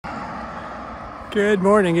Good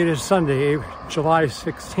morning. It is Sunday, July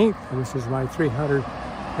 16th, and this is my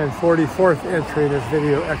 344th entry in this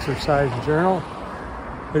video exercise journal.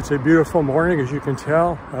 It's a beautiful morning, as you can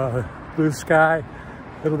tell. Blue sky,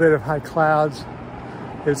 a little bit of high clouds.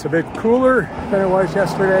 It's a bit cooler than it was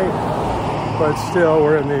yesterday, but still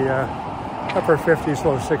we're in the upper 50s,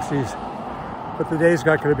 low 60s. But the day's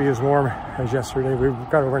not going to be as warm as yesterday. We've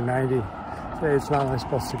got over 90. Today it's not only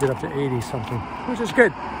supposed to get up to 80 something, which is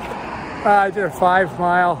good. I did a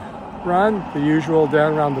 5-mile run, the usual,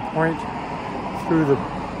 down around the point, through the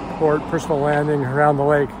port, personal landing, around the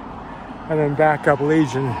lake, and then back up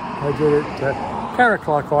Legion. I did it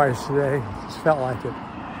counterclockwise today, just felt like it,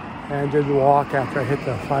 and did the walk after I hit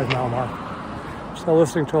the 5-mile mark. So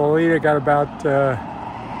listening to Alita, got about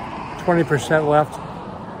 20% left,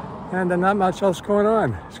 and not much else going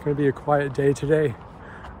on. It's going to be a quiet day today.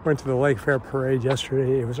 Went to the Lake Fair parade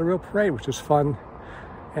yesterday. It was a real parade, which was fun.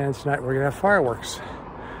 And tonight we're gonna have fireworks.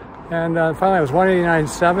 And finally I was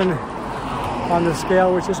 189.7 on the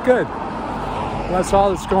scale, which is good. Well, that's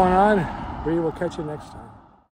all that's going on. We will catch you next time.